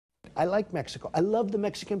I like Mexico. I love the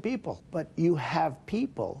Mexican people. But you have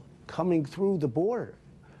people coming through the border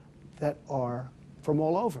that are from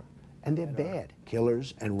all over. And they're bad.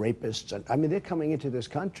 Killers and rapists. And, I mean, they're coming into this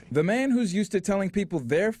country. The man who's used to telling people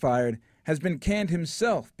they're fired has been canned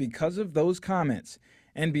himself because of those comments.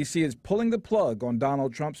 NBC is pulling the plug on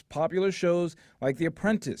Donald Trump's popular shows like The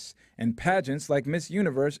Apprentice and pageants like Miss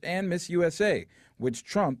Universe and Miss USA, which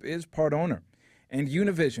Trump is part owner. And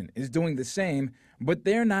Univision is doing the same, but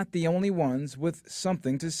they're not the only ones with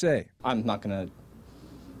something to say. I'm not going to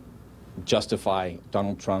justify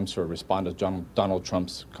Donald Trump's or respond to Donald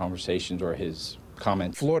Trump's conversations or his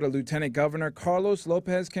comments. Florida Lieutenant Governor Carlos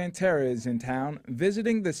Lopez Cantera is in town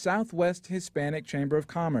visiting the Southwest Hispanic Chamber of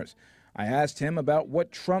Commerce. I asked him about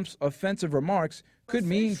what Trump's offensive remarks could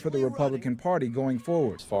mean for the Republican Party going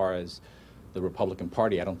forward. As far as the Republican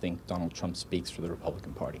Party, I don't think Donald Trump speaks for the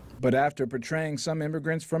Republican Party. But after portraying some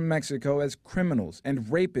immigrants from Mexico as criminals and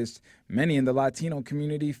rapists, many in the Latino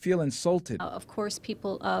community feel insulted. Of course,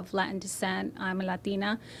 people of Latin descent, I'm a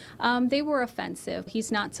Latina, they were offensive.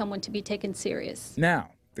 He's not someone to be taken serious. Now,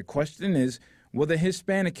 the question is, will the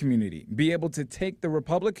Hispanic community be able to take the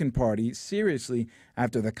Republican Party seriously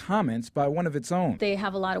after the comments by one of its own? They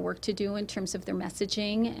have a lot of work to do in terms of their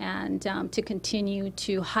messaging, and to continue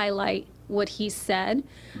to highlight what he said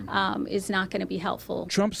is not going to be helpful.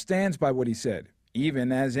 Trump stands by what he said,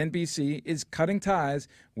 even as NBC is cutting ties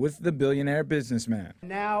with the billionaire businessman.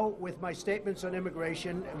 Now, with my statements on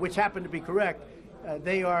immigration, which happen to be correct,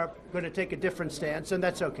 they are going to take a different stance, and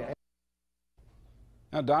that's okay.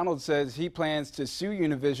 Now, Donald says he plans to sue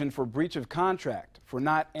Univision for breach of contract for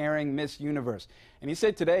not airing Miss Universe. And he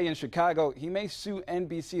said today in Chicago he may sue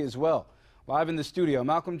NBC as well. Live in the studio,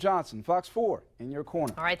 Malcolm Johnson, Fox 4, in your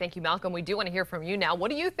corner. All right, thank you, Malcolm. We do want to hear from you now. What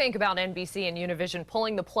do you think about NBC and Univision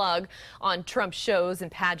pulling the plug on Trump's shows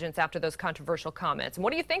and pageants after those controversial comments? And what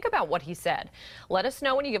do you think about what he said? Let us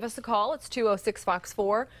know when you give us a call. It's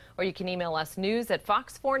 206-FOX-4, or you can email us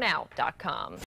news@fox4now.com.